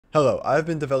Hello, I've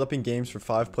been developing games for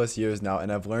 5+ years now, and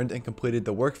I've learned and completed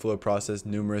the workflow process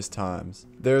numerous times.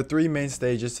 There are 3 main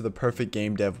stages to the perfect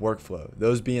game dev workflow,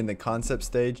 those being the concept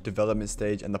stage, development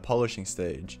stage, and the polishing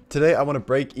stage. Today I want to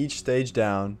break each stage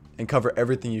down and cover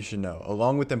everything you should know,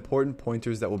 along with important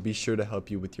pointers that will be sure to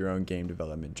help you with your own game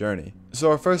development journey.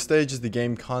 So our first stage is the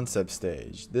game concept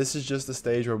stage. This is just the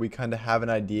stage where we kind of have an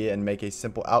idea and make a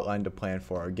simple outline to plan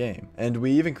for our game. And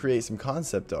we even create some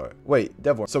concept art. Wait,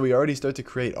 Devor, so we already start to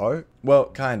create art? Well,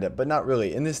 kinda, but not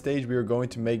really. In this stage, we are going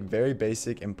to make very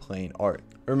basic and plain art.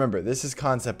 Remember, this is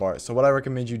concept art, so what I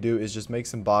recommend you do is just make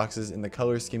some boxes in the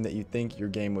color scheme that you think your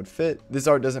game would fit. This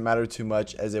art doesn't matter too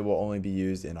much as it will only be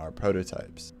used in our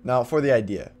prototypes. Now for the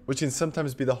idea, which can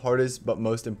sometimes be the hardest but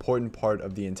most important part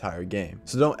of the entire game.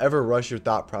 So don't ever rush your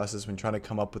thought process when trying to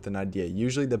come up with an idea.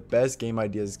 Usually the best game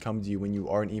ideas come to you when you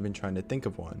aren't even trying to think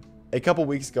of one. A couple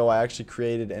weeks ago, I actually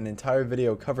created an entire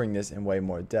video covering this in way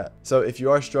more depth. So if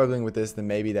you are struggling with this, then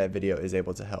maybe that video is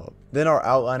able to help. Then our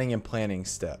outlining and planning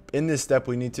step. In this step,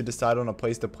 we need to decide on a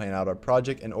place to plan out our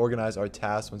project and organize our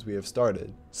tasks once we have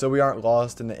started. So we aren't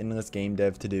lost in the endless game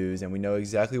dev to-dos and we know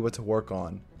exactly what to work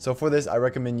on. So for this, I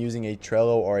recommend using a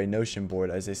Trello or a Notion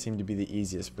board as they seem to be the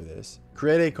easiest for this.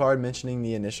 Create a card mentioning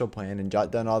the initial plan and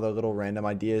jot down all the little random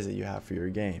ideas that you have for your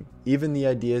game, even the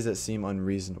ideas that seem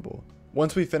unreasonable.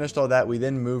 Once we finished all that, we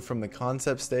then move from the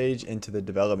concept stage into the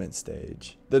development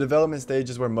stage. The development stage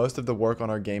is where most of the work on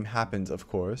our game happens, of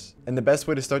course, and the best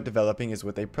way to start developing is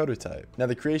with a prototype. Now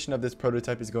the creation of this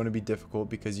prototype is going to be difficult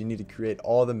because you need to create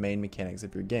all the main mechanics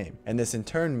of your game, and this in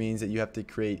turn means that you have to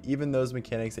create even those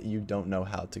mechanics that you don't know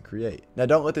how to create. Now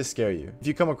don't let this scare you. If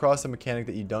you come across a mechanic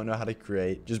that you don't know how to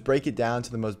create, just break it down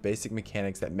to the most basic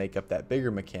mechanics that make up that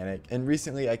bigger mechanic, and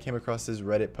recently I came across this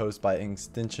Reddit post by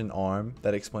Extension Arm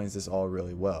that explains this all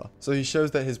really well. So he shows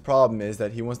that his problem is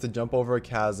that he wants to jump over a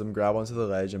chasm, grab onto the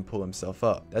ledge, and pull himself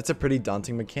up. That's a pretty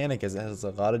daunting mechanic as it has a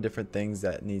lot of different things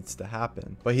that needs to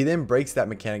happen. But he then breaks that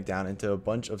mechanic down into a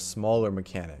bunch of smaller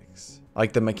mechanics,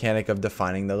 like the mechanic of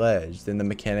defining the ledge, then the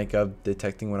mechanic of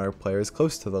detecting when our player is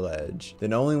close to the ledge,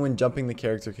 then only when jumping the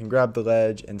character can grab the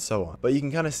ledge, and so on. But you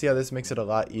can kind of see how this makes it a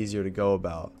lot easier to go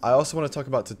about. I also want to talk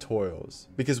about tutorials,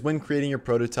 because when creating your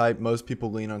prototype, most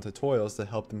people lean on tutorials to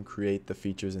help them create the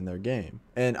features in their game.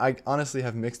 And I honestly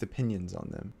have mixed opinions on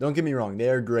them. Don't get me wrong, they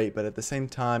are great, but at the same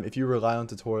time, if you rely on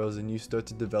tutorials, then you start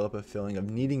to develop a feeling of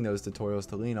needing those tutorials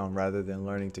to lean on rather than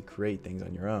learning to create things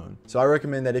on your own. So I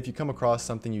recommend that if you come across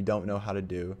something you don't know how to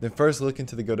do, then first look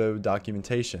into the Godot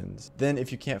documentations. Then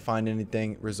if you can't find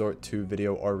anything, resort to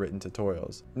video or written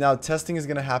tutorials. Now testing is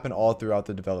going to happen all throughout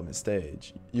the development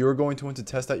stage. You are going to want to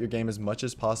test out your game as much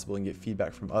as possible and get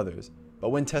feedback from others. But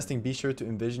when testing, be sure to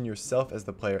envision yourself as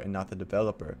the player and not the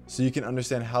developer, so you can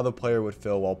understand how the player would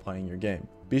feel while playing your game.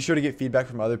 Be sure to get feedback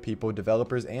from other people,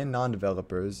 developers and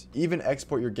non-developers. Even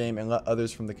export your game and let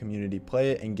others from the community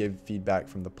play it and give feedback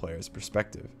from the player's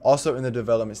perspective. Also in the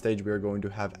development stage, we are going to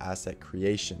have asset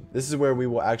creation. This is where we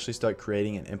will actually start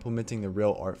creating and implementing the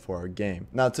real art for our game.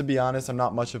 Now to be honest, I'm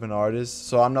not much of an artist,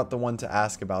 so I'm not the one to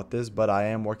ask about this, but I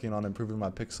am working on improving my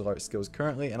pixel art skills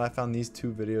currently, and I found these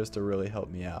 2 videos to really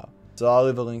help me out. So I'll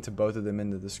leave a link to both of them in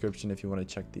the description if you want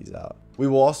to check these out. We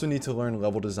will also need to learn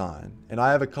level design, and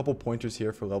I have a couple pointers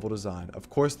here for level design. Of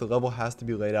course, the level has to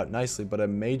be laid out nicely, but a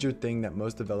major thing that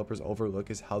most developers overlook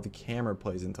is how the camera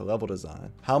plays into level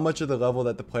design. How much of the level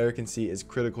that the player can see is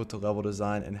critical to level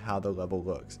design and how the level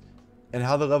looks. And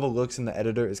how the level looks in the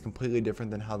editor is completely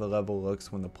different than how the level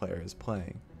looks when the player is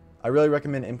playing. I really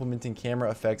recommend implementing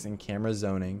camera effects and camera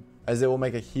zoning, as it will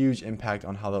make a huge impact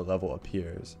on how the level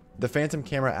appears. The Phantom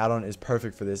Camera add-on is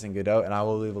perfect for this in Godot, and I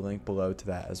will leave a link below to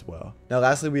that as well. Now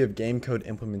lastly, we have game code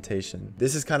implementation.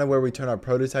 This is kind of where we turn our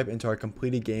prototype into our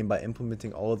completed game by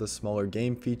implementing all of the smaller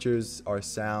game features, our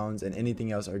sounds, and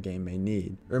anything else our game may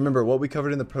need. Remember, what we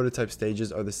covered in the prototype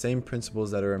stages are the same principles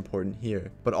that are important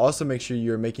here, but also make sure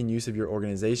you're making use of your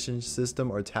organization system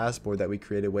or task board that we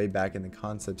created way back in the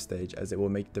concept stage, as it will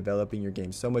make developing your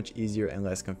game so much easier and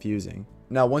less confusing.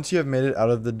 Now once you have made it out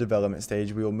of the development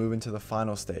stage, we will move into the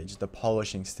final stage, the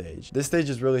polishing stage. This stage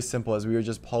is really simple as we are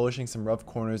just polishing some rough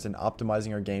corners and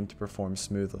optimizing our game to perform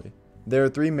smoothly. There are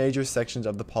 3 major sections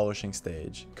of the polishing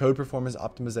stage: code performance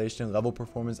optimization, level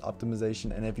performance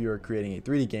optimization, and if you are creating a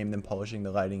 3D game, then polishing the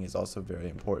lighting is also very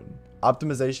important.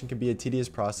 Optimization can be a tedious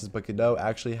process, but Godot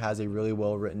actually has a really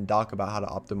well written doc about how to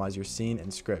optimize your scene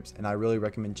and scripts, and I really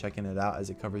recommend checking it out as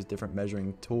it covers different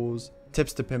measuring tools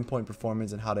tips to pinpoint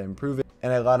performance and how to improve it,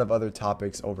 and a lot of other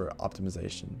topics over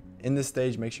optimization. In this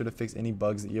stage, make sure to fix any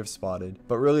bugs that you have spotted,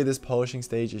 but really this polishing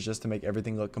stage is just to make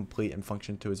everything look complete and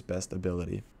function to its best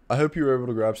ability. I hope you were able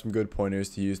to grab some good pointers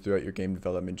to use throughout your game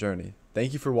development journey.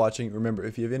 Thank you for watching. Remember,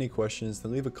 if you have any questions,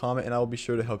 then leave a comment and I will be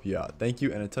sure to help you out. Thank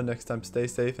you, and until next time, stay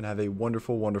safe and have a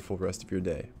wonderful, wonderful rest of your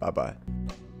day. Bye bye.